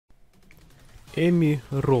Эми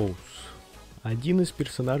Роуз. Один из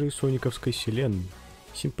персонажей сониковской вселенной.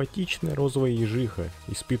 Симпатичная розовая ежиха,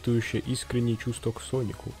 испытывающая искренние чувства к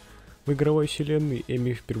Сонику. В игровой вселенной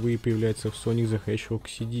Эми впервые появляется в Sonic the Hedgehog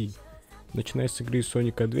CD. Начиная с игры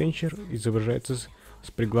Sonic Adventure, изображается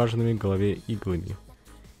с приглаженными голове иглами.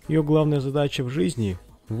 Ее главная задача в жизни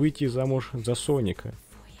 — выйти замуж за Соника.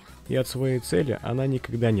 И от своей цели она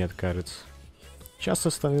никогда не откажется. Часто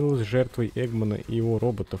становилась жертвой Эгмана и его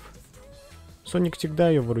роботов. Соник всегда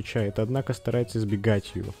ее выручает, однако старается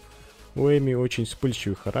избегать ее. У Эми очень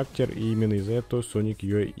вспыльчивый характер, и именно из-за этого Соник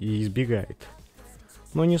ее и избегает.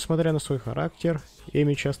 Но несмотря на свой характер,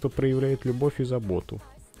 Эми часто проявляет любовь и заботу.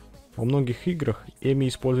 Во многих играх Эми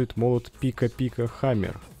использует молот Piko-Piko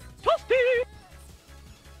Hammer.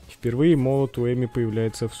 Впервые молот у Эми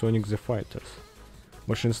появляется в Sonic the Fighters. В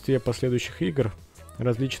большинстве последующих игр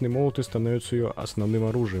различные молоты становятся ее основным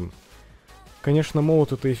оружием. Конечно,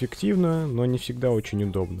 молот это эффективно, но не всегда очень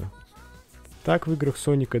удобно. Так в играх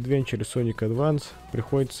Sonic Adventure и Sonic Advance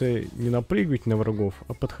приходится не напрыгивать на врагов,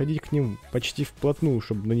 а подходить к ним почти вплотную,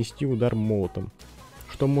 чтобы нанести удар молотом,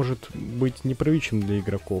 что может быть непривычным для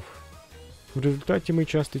игроков. В результате мы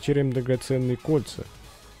часто теряем драгоценные кольца,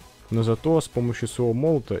 но зато с помощью своего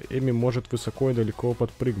молота Эми может высоко и далеко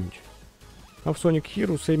подпрыгнуть. А в Sonic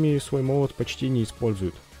Heroes Эми свой молот почти не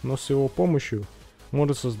использует, но с его помощью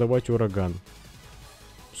может создавать ураган.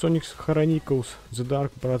 В Sonic Chronicles The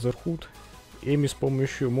Dark Brotherhood Эми с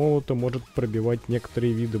помощью молота может пробивать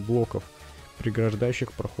некоторые виды блоков,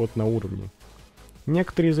 преграждающих проход на уровне.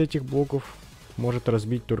 Некоторые из этих блоков может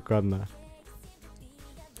разбить только одна.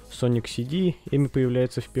 В Sonic CD Эми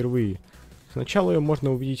появляется впервые. Сначала ее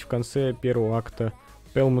можно увидеть в конце первого акта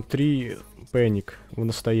Pelma 3 Panic в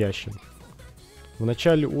настоящем. В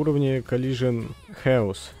начале уровня Collision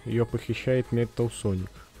Chaos ее похищает Metal Sonic.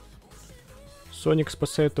 Соник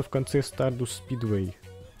спасает ее в конце Stardust Speedway,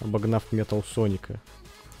 обогнав Metal Соника.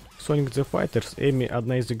 В Sonic the Fighters Эми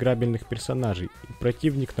одна из играбельных персонажей и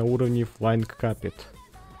противник на уровне Flying Carpet.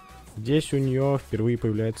 Здесь у нее впервые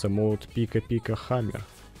появляется молот Piko-Piko Hammer.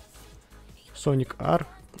 В Sonic R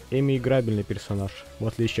Эми играбельный персонаж, в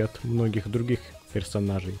отличие от многих других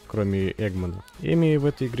персонажей, кроме Эгмана. Эми в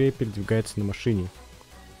этой игре передвигается на машине.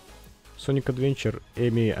 В Sonic Adventure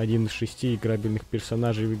Эми один из 6 играбельных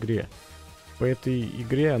персонажей в игре. По этой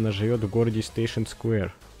игре она живет в городе Station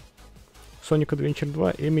Square. В Sonic Adventure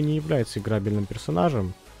 2 Эми не является играбельным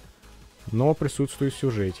персонажем, но присутствует в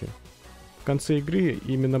сюжете. В конце игры,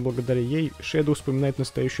 именно благодаря ей, Шэдоу вспоминает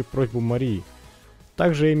настоящую просьбу Марии.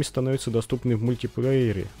 Также Эми становится доступной в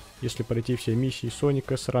мультиплеере, если пройти все миссии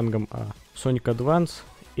Соника с рангом А. В Sonic Advance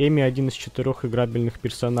Эми один из 4 играбельных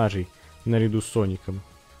персонажей, наряду с Соником,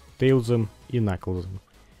 Тейлзом и Наклзом.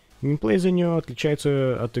 Геймплей за нее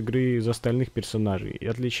отличается от игры из остальных персонажей и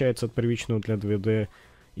отличается от привычного для 2D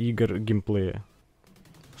игр геймплея.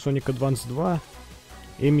 В Sonic Advance 2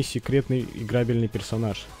 Эми секретный играбельный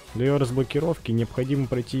персонаж. Для ее разблокировки необходимо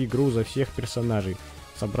пройти игру за всех персонажей,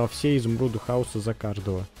 собрав все изумруды хаоса за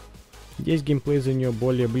каждого. Здесь геймплей за нее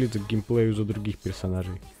более близок к геймплею за других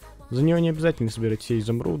персонажей. За нее не обязательно собирать все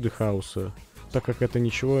изумруды хаоса, так как это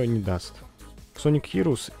ничего не даст. В Sonic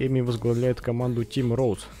Heroes Эми возглавляет команду Эми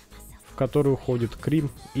Роуз, в которую входят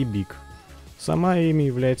Крим и Биг. Сама Эми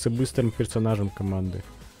является быстрым персонажем команды.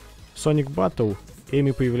 В Sonic Battle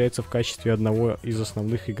Эми появляется в качестве одного из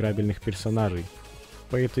основных играбельных персонажей.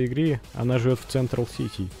 По этой игре она живет в Централ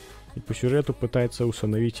Сити и по сюжету пытается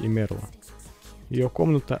усыновить Эмерла. Ее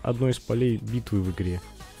комната – одно из полей битвы в игре.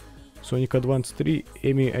 В Sonic Advance 3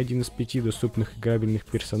 Эми один из 5 доступных играбельных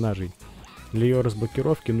персонажей. Для ее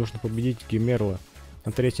разблокировки нужно победить Гемерла на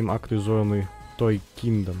 3-м акте зоны Toy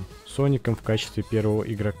Kingdom Соником в качестве первого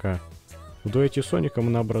игрока. В дуэте с Соником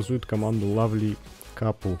она образует команду Lovely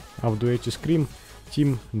Couple, а в дуэте с Крим –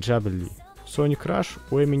 Team Jubilee. В Sonic Rush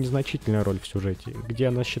у Эми незначительная роль в сюжете, где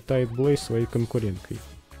она считает Блейз своей конкуренткой.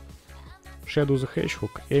 В Shadow the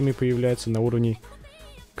Hedgehog Эми появляется на уровне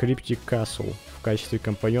Cryptic Castle в качестве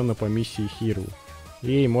компаньона по миссии Hero,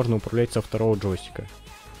 и ей можно управлять со второго джойстика.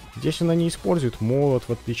 Здесь она не использует молот, в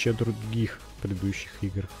отличие от других предыдущих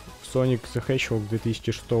игр. В Sonic the Hedgehog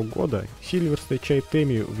 2006 года Сильвер встречает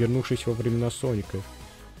Эми, вернувшись во времена Соника.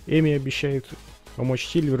 Эми обещает помочь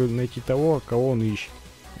Сильверу найти того, кого он ищет,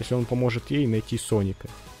 если он поможет ей найти Соника.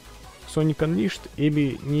 В Sonic Unleashed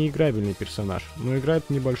Эми не играбельный персонаж, но играет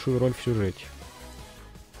небольшую роль в сюжете.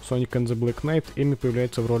 В Sonic and the Black Knight Эми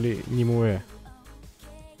появляется в роли Нимуэ.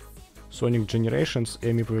 В Sonic Generations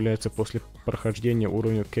Эми появляется после прохождения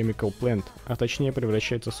уровня Chemical Plant, а точнее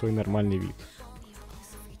превращается в свой нормальный вид.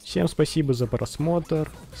 Всем спасибо за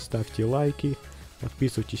просмотр, ставьте лайки,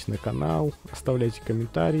 подписывайтесь на канал, оставляйте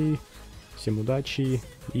комментарии. Всем удачи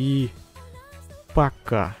и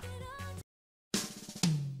пока!